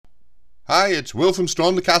Hi, it's Will from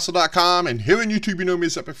StormTheCastle.com, and here on YouTube you know me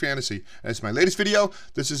as Epic Fantasy. And it's my latest video.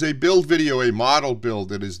 This is a build video, a model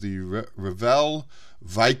build. It is the Revel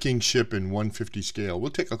Viking ship in 150 scale.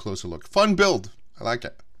 We'll take a closer look. Fun build. I like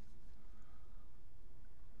it.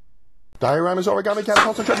 Dioramas, origami,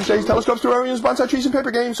 catapults, and treasure telescopes, terrariums, bonsai trees, and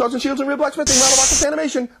paper games, swords and shields, and real blacksmithing, model rockets,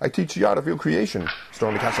 animation. I teach the art of real creation.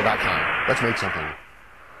 StormTheCastle.com. Let's make something.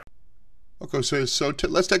 Okay, so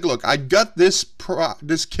let's take a look. I got this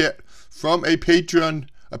kit from a patron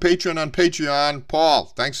on Patreon, Paul.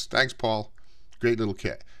 Thanks, Paul. Great little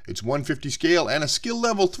kit. It's 150 scale and a skill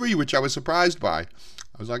level 3, which I was surprised by. I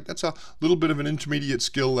was like, that's a little bit of an intermediate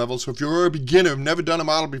skill level. So if you're a beginner, never done a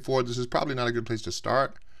model before, this is probably not a good place to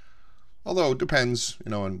start. Although it depends,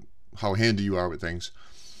 on how handy you are with things.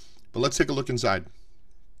 But let's take a look inside.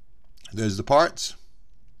 There's the parts.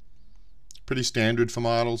 Pretty standard for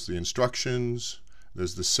models. The instructions.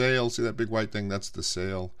 There's the sail. See that big white thing? That's the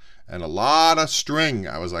sail. And a lot of string.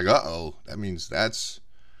 I was like, uh-oh. That means that's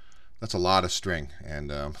a lot of string.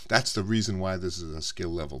 And that's the reason why this is a skill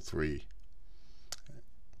level 3.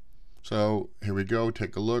 So here we go.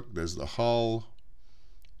 Take a look. There's the hull.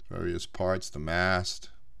 Various parts. The mast.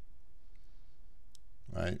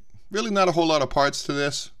 Right. Really not a whole lot of parts to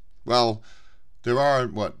this. Well, there are,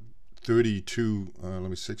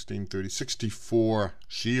 64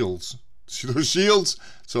 shields. See those shields?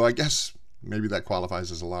 So I guess maybe that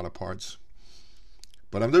qualifies as a lot of parts.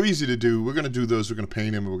 But they're easy to do. We're going to do those. We're going to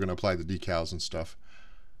paint them. We're going to apply the decals and stuff.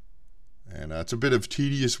 And it's a bit of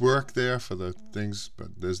tedious work there for the things.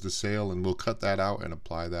 But there's the sail, and we'll cut that out and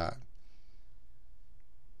apply that.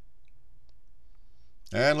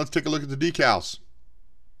 And let's take a look at the decals.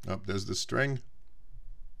 Oh, there's the string.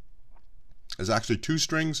 There's actually 2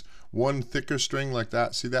 strings. One thicker string like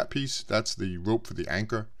that. See that piece? That's the rope for the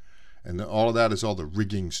anchor. And then all of that is all the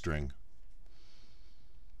rigging string.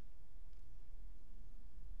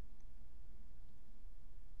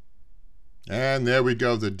 And there we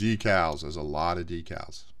go, the decals. There's a lot of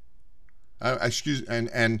decals.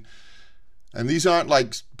 And these aren't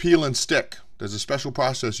like peel and stick. There's a special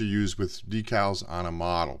process you use with decals on a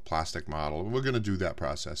model, plastic model. We're going to do that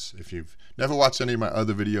process. If you've never watched any of my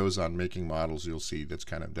other videos on making models, you'll see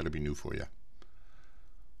that'll be new for you.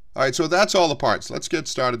 All right, so that's all the parts. Let's get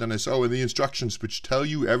started on this. Oh, and the instructions, which tell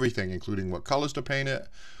you everything, including what colors to paint it,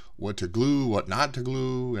 what to glue, what not to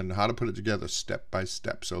glue, and how to put it together step by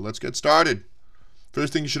step. So let's get started.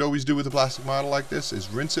 First thing you should always do with a plastic model like this is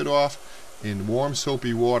rinse it off in warm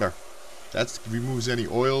soapy water. That removes any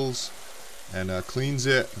oils and cleans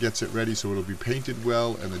it, gets it ready so it'll be painted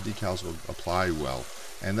well and the decals will apply well.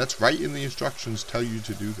 And that's right in the instructions tell you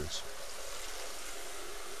to do this.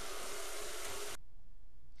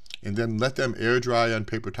 And then let them air dry on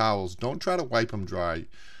paper towels. Don't try to wipe them dry.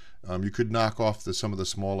 You could knock off some of the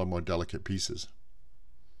smaller, more delicate pieces.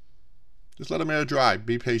 Just let them air dry.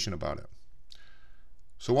 Be patient about it.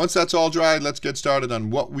 So once that's all dry, let's get started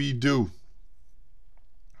on what we do.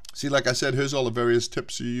 See, like I said, here's all the various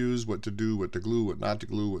tips you use, what to do, what to glue, what not to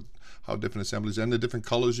glue, how different assemblies, and the different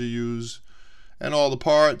colors you use, and all the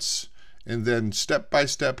parts, and then step by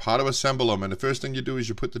step how to assemble them. And the first thing you do is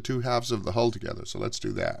you put the 2 halves of the hull together. So let's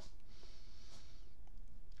do that.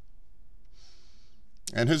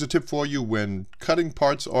 And here's a tip for you when cutting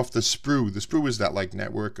parts off the sprue. The sprue is that like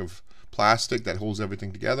network of plastic that holds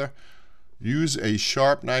everything together. Use a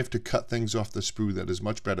sharp knife to cut things off the sprue. That is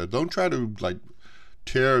much better. Don't try to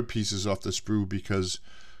tear pieces off the sprue because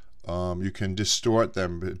you can distort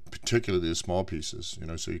them, particularly the small pieces,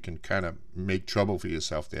 so you can kind of make trouble for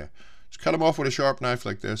yourself there. Just cut them off with a sharp knife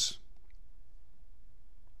like this.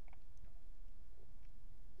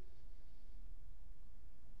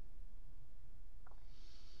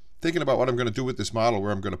 Thinking about what I'm going to do with this model,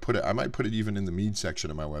 where I'm going to put it. I might put it even in the mead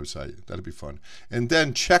section of my website. That'd be fun. And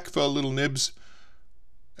then check for little nibs.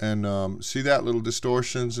 And see that little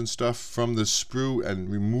distortions and stuff from the sprue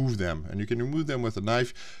and remove them. And you can remove them with a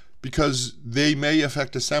knife because they may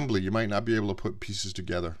affect assembly. You might not be able to put pieces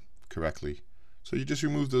together correctly. So you just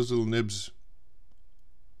remove those little nibs.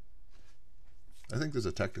 I think there's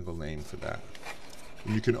a technical name for that.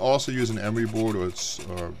 And you can also use an emery board or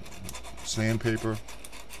sandpaper,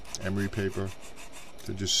 emery paper,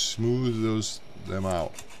 to just smooth them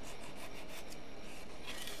out.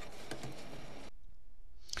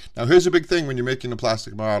 Now here's a big thing when you're making a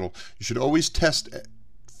plastic model. You should always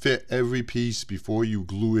fit every piece before you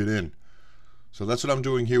glue it in. So that's what I'm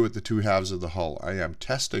doing here with the 2 halves of the hull. I am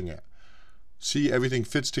testing it. See, everything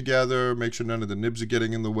fits together, make sure none of the nibs are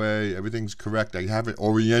getting in the way, everything's correct. I have it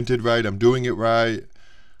oriented right, I'm doing it right.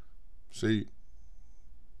 See?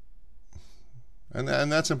 And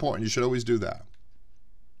that's important. You should always do that.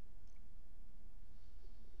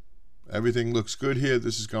 Everything looks good here.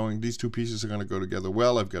 These two pieces are going to go together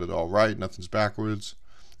well. I've got it all right. Nothing's backwards.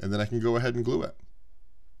 And then I can go ahead and glue it.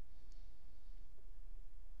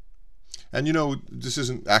 And you know, this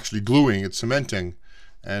isn't actually gluing, it's cementing.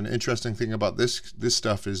 And interesting thing about this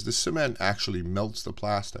stuff is this cement actually melts the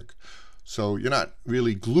plastic. So you're not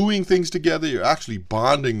really gluing things together, you're actually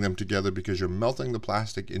bonding them together because you're melting the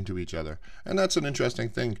plastic into each other. And that's an interesting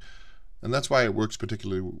thing. And that's why it works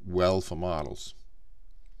particularly well for models.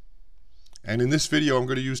 And in this video, I'm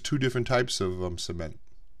going to use two different types of cement.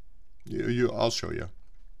 I'll show you.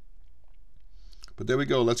 But there we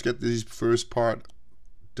go. Let's get this first part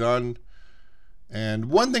done. And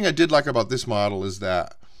one thing I did like about this model is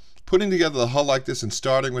that putting together the hull like this and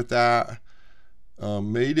starting with that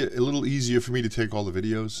made it a little easier for me to take all the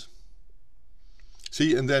videos.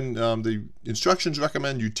 See, and then the instructions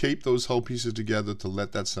recommend you tape those hull pieces together to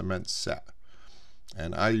let that cement set.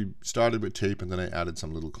 And I started with tape and then I added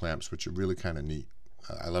some little clamps, which are really kind of neat.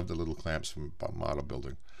 I love the little clamps from model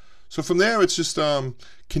building. So from there, it's just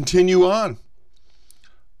continue on.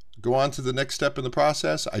 Go on to the next step in the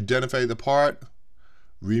process, identify the part,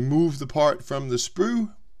 remove the part from the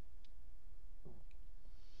sprue,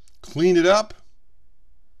 clean it up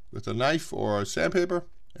with a knife or a sandpaper,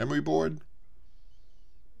 emery board,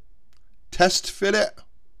 test fit it.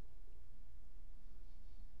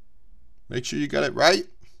 Make sure you got it right.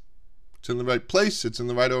 It's in the right place. It's in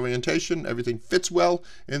the right orientation. Everything fits well.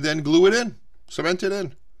 And then glue it in. Cement it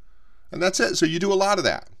in. And that's it. So you do a lot of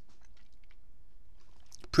that.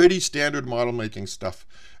 Pretty standard model making stuff.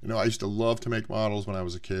 You know, I used to love to make models when I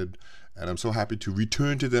was a kid. And I'm so happy to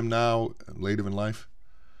return to them now, later in life.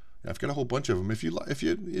 I've got a whole bunch of them. If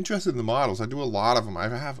you're interested in the models, I do a lot of them. I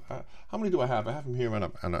have, how many do I have? I have them here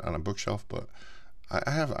on a bookshelf, but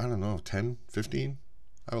I have, I don't know, 10, 15?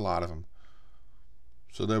 I have a lot of them.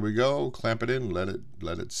 So there we go, clamp it in, let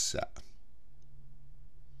it set.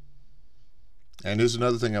 And here's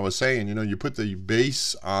another thing I was saying, you know, you put the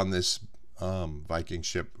base on this Viking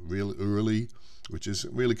ship real early, which is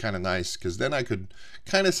really kind of nice, because then I could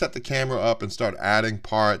kind of set the camera up and start adding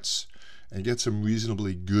parts and get some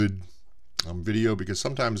reasonably good video, because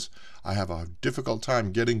sometimes I have a difficult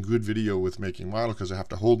time getting good video with making model because I have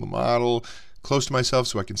to hold the model close to myself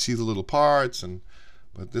so I can see the little parts.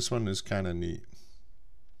 But this one is kind of neat.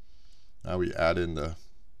 Now we add in the,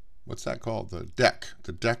 what's that called? The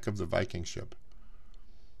deck of the Viking ship.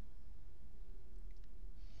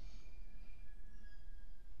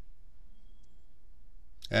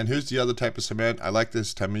 And here's the other type of cement. I like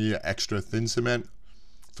this Tamiya extra thin cement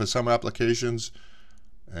for some applications.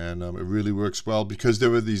 And it really works well because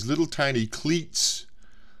there are these little tiny cleats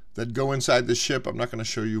that go inside the ship. I'm not going to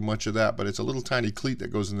show you much of that, but it's a little tiny cleat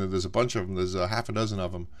that goes in there. There's a bunch of them. There's a half a dozen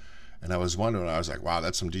of them. And I was wondering, I was like, wow,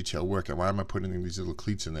 that's some detailed work. And why am I putting these little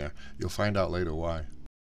cleats in there? You'll find out later why.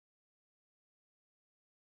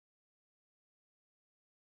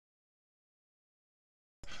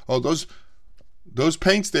 Oh, those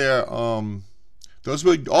paints there, those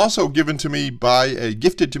were also given to me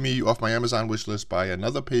gifted to me off my Amazon wish list by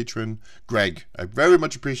another patron, Greg. I very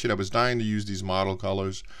much appreciate it. I was dying to use these model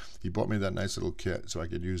colors. He bought me that nice little kit so I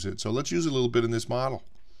could use it. So let's use a little bit in this model.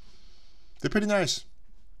 They're pretty nice.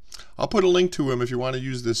 I'll put a link to them if you want to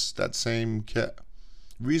use that same kit.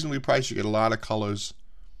 Reasonably priced, you get a lot of colors.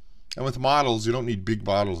 And with models, you don't need big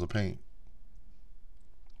bottles of paint.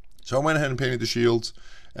 So I went ahead and painted the shields,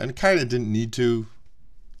 and kind of didn't need to.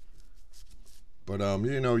 But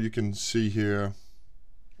you know, you can see here,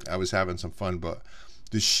 I was having some fun. But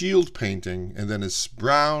the shield painting, and then it's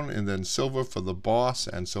brown, and then silver for the boss,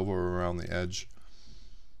 and silver around the edge.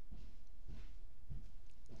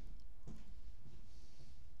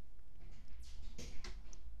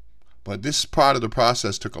 But this part of the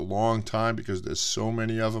process took a long time because there's so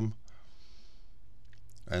many of them.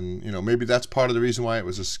 And you know, maybe that's part of the reason why it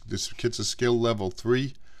was this kit's a skill level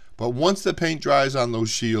 3. But once the paint dries on those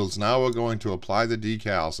shields, now we're going to apply the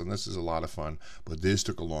decals, and this is a lot of fun. But this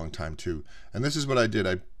took a long time too. And this is what I did.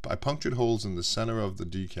 I punctured holes in the center of the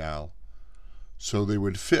decal so they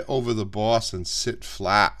would fit over the boss and sit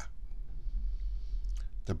flat.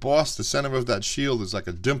 The boss, the center of that shield is like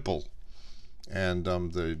a dimple. And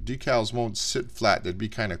the decals won't sit flat. They'd be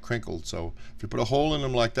kind of crinkled. So if you put a hole in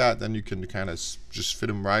them like that, then you can kind of just fit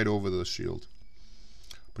them right over the shield.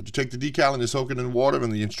 But you take the decal and you soak it in water,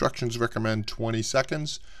 and the instructions recommend 20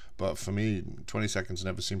 seconds. But for me, 20 seconds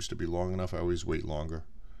never seems to be long enough. I always wait longer.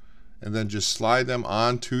 And then just slide them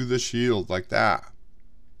onto the shield like that.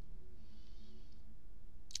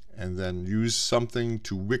 And then use something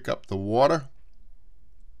to wick up the water,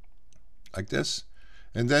 like this.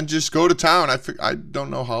 And then just go to town. I don't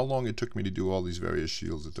know how long it took me to do all these various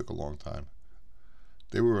shields. It took a long time.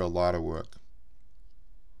 They were a lot of work.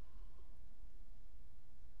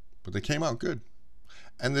 But they came out good.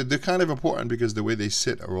 And they're kind of important because the way they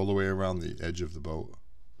sit are all the way around the edge of the boat,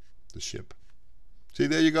 the ship. See,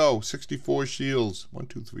 there you go. 64 shields. 1,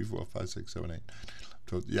 2, 3, 4, 5, 6, 7, 8.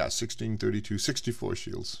 12, yeah, 16, 32, 64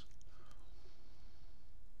 shields.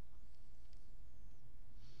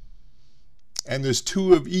 And there's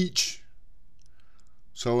 2 of each.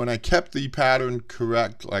 So when I kept the pattern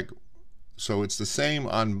correct, like, so it's the same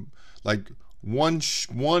on, like,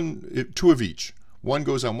 2 of each. One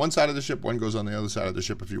goes on one side of the ship, one goes on the other side of the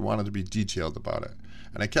ship if you wanted to be detailed about it.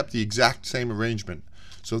 And I kept the exact same arrangement.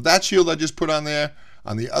 So that shield I just put on there,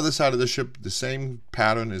 on the other side of the ship, the same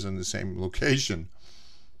pattern is in the same location.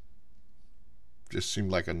 Just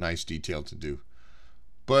seemed like a nice detail to do.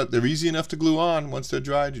 But they're easy enough to glue on. Once they're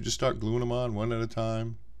dried, you just start gluing them on one at a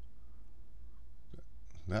time.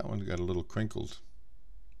 That one got a little crinkled.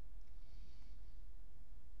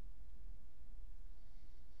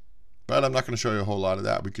 But I'm not going to show you a whole lot of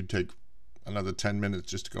that. We could take another 10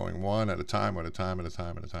 minutes just going one at a time, at a time, at a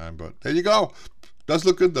time, at a time. But there you go. Does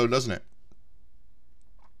look good though, doesn't it?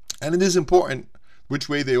 And it is important which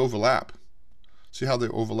way they overlap. See how they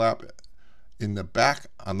overlap in the back?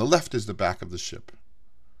 On the left is the back of the ship.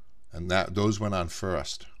 And those went on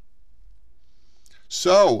first.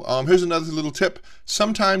 So here's another little tip.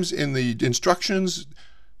 Sometimes in the instructions,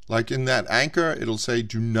 like in that anchor, it'll say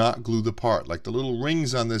do not glue the part. Like the little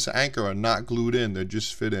rings on this anchor are not glued in. They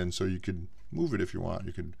just fit in. So you could move it if you want.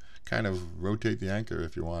 You could kind of rotate the anchor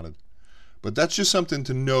if you wanted. But that's just something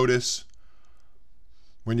to notice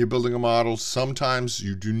when you're building a model. Sometimes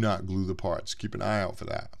you do not glue the parts. Keep an eye out for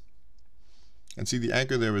that. And see, the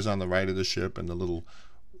anchor there is on the right of the ship, and the little,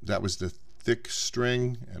 that was the thick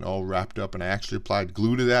string and all wrapped up, and I actually applied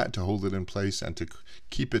glue to that to hold it in place and to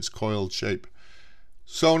keep its coiled shape.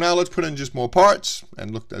 So now let's put in just more parts.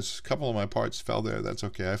 And look, there's a couple of my parts fell there. That's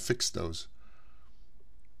okay. I fixed those.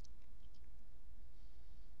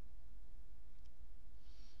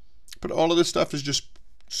 But all of this stuff is just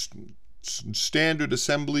standard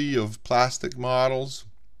assembly of plastic models,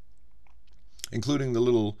 including the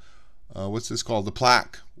little, what's this called? The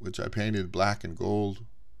plaque, which I painted black and gold.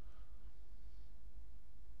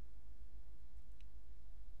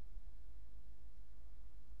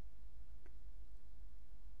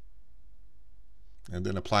 And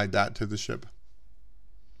then applied that to the ship.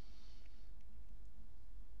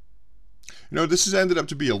 You know, this has ended up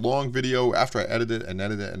to be a long video after I edited and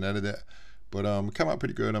edited and edited. But it came out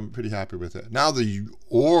pretty good. I'm pretty happy with it. Now the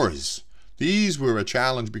oars. These were a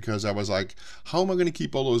challenge because I was like, how am I going to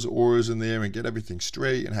keep all those oars in there and get everything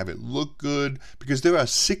straight and have it look good? Because there are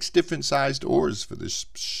 6 different sized oars for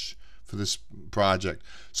this project.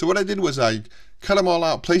 So what I did was I cut them all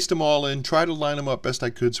out, placed them all in, tried to line them up best I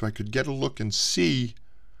could so I could get a look and see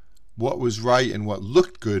what was right and what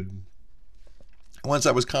looked good. Once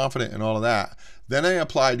I was confident in all of that, then I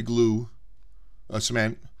applied glue,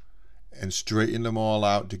 cement, and straightened them all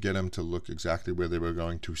out to get them to look exactly where they were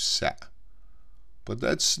going to set. But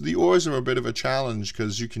the oars are a bit of a challenge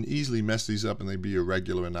because you can easily mess these up and they'd be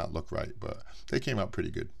irregular and not look right. But they came out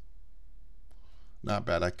pretty good. Not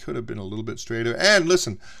bad. I could have been a little bit straighter. And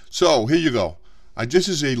listen, so here you go. This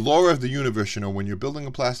is a law of the universe. You know, when you're building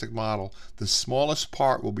a plastic model, the smallest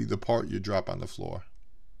part will be the part you drop on the floor.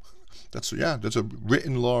 That's a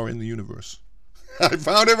written law in the universe. I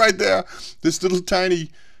found it right there. This little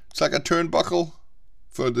tiny, it's like a turnbuckle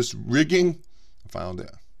for this rigging. I found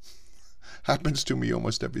it. Happens to me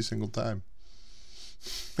almost every single time.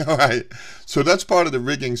 All right, so that's part of the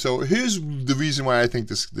rigging. So here's the reason why I think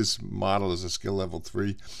this model is a skill level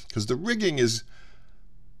 3, because the rigging is,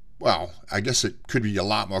 well, I guess it could be a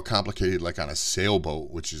lot more complicated, like on a sailboat,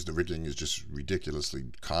 which is the rigging is just ridiculously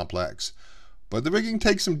complex. But the rigging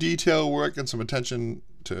takes some detail work and some attention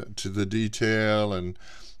to the detail, and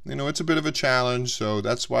you know, it's a bit of a challenge. So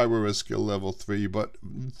that's why we're a skill level 3, but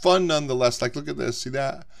fun nonetheless. Like, look at this. See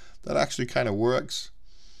that? That actually kind of works.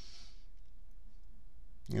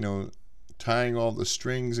 You know, tying all the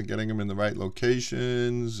strings and getting them in the right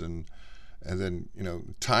locations, and then, you know,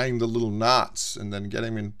 tying the little knots and then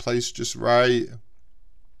getting them in place just right.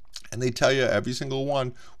 And they tell you every single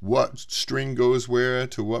one what string goes where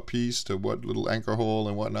to what piece to what little anchor hole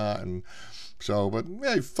and whatnot. And so, but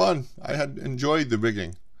yeah, fun. I had enjoyed the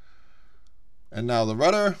rigging. And now the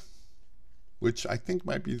rudder, which I think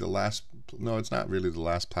might be the last. No, it's not really the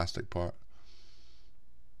last plastic part.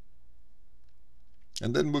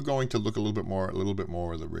 And then we're going to look a little bit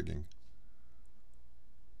more of the rigging.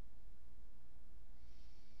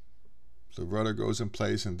 The rudder goes in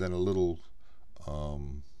place, and then a little,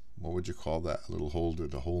 what would you call that? A little holder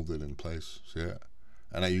to hold it in place. See it?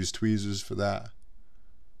 And I use tweezers for that.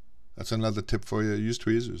 That's another tip for you. Use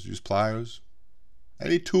tweezers, use pliers.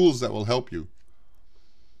 Any tools that will help you.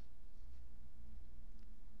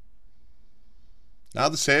 Now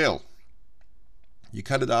the sail. You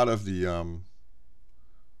cut it out of the,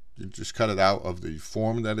 you just cut it out of the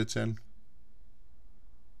form that it's in.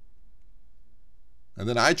 And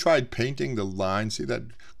then I tried painting the line. See that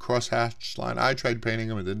cross-hatched line? I tried painting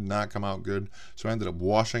them. It did not come out good. So I ended up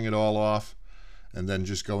washing it all off and then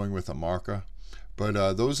just going with a marker.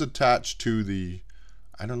 But those attached to the,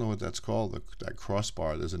 I don't know what that's called, that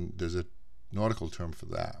crossbar. There's a nautical term for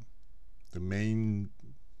that. The main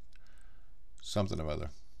something or other.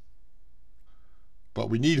 But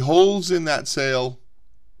we need holes in that sail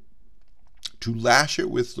to lash it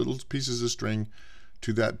with little pieces of string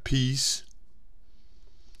to that piece.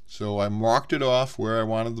 So I marked it off where I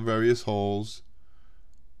wanted the various holes,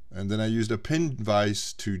 and then I used a pin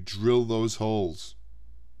vise to drill those holes.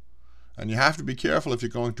 And you have to be careful if you're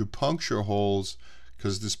going to puncture holes,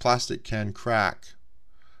 because this plastic can crack.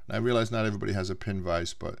 And I realize not everybody has a pin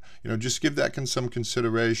vise, but just give that some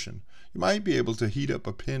consideration. You might be able to heat up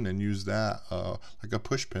a pin and use that like a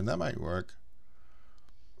push pin. That might work.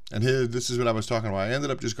 And here, this is what I was talking about. I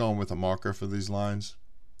ended up just going with a marker for these lines,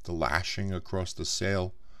 the lashing across the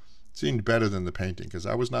sail. It seemed better than the painting, because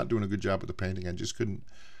I was not doing a good job with the painting. I just couldn't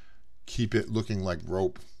keep it looking like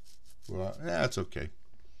rope. Well, it's okay.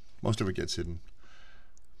 Most of it gets hidden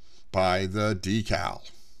by the decal.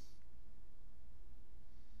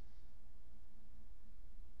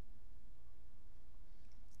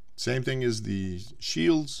 Same thing as the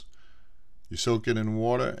shields. You soak it in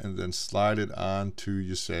water and then slide it onto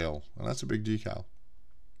your sail. And that's a big decal.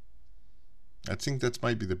 I think that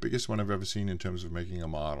might be the biggest one I've ever seen in terms of making a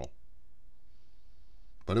model.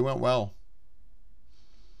 But it went well.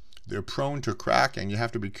 They're prone to cracking. You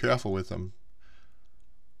have to be careful with them.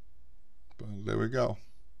 But there we go.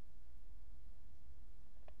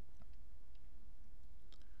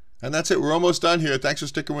 And that's it. We're almost done here. Thanks for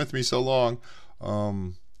sticking with me so long.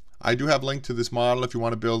 I do have a link to this model if you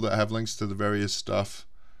want to build it. I have links to the various stuff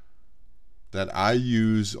that I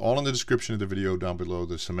use all in the description of the video down below.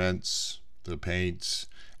 The cements, the paints,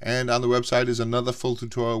 and on the website is another full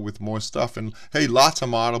tutorial with more stuff. And hey, lots of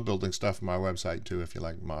model building stuff on my website too if you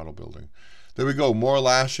like model building. There we go. More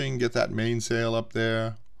lashing. Get that mainsail up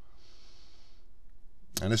there.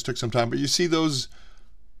 And this took some time. But you see those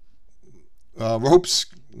ropes,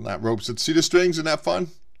 not ropes, it's cedar strings. Isn't that fun?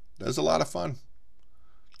 That's a lot of fun.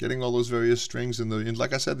 Getting all those various strings and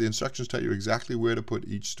like I said, the instructions tell you exactly where to put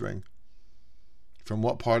each string. From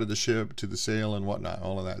what part of the ship to the sail and whatnot.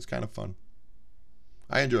 All of that. It's kind of fun.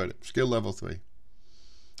 I enjoyed it. Skill level 3.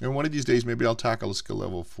 And one of these days maybe I'll tackle a skill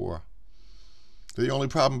level 4. The only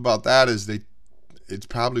problem about that is it's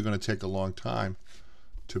probably going to take a long time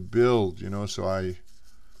to build, so I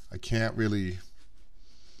can't really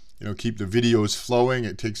keep the videos flowing.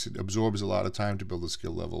 It absorbs a lot of time to build a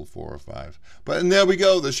skill level 4 or 5. And there we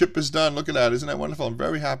go. The ship is done. Look at that. Isn't that wonderful? I'm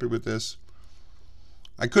very happy with this.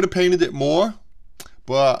 I could have painted it more,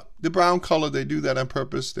 but the brown color, they do that on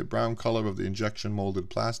purpose. The brown color of the injection molded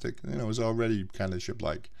plastic, is already kind of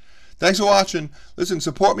ship-like. Thanks for watching. Listen,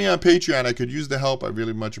 support me on Patreon. I could use the help. I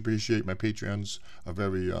really much appreciate my Patreons are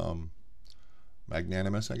very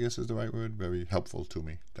magnanimous, I guess is the right word. Very helpful to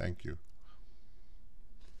me. Thank you.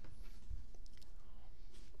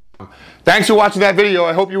 Thanks for watching that video.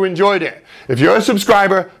 I hope you enjoyed it. If you're a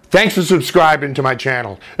subscriber, thanks for subscribing to my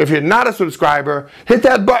channel. If you're not a subscriber, hit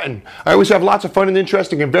that button. I always have lots of fun and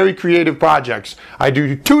interesting and very creative projects. I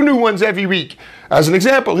do 2 new ones every week. As an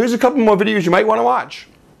example, here's a couple more videos you might want to watch.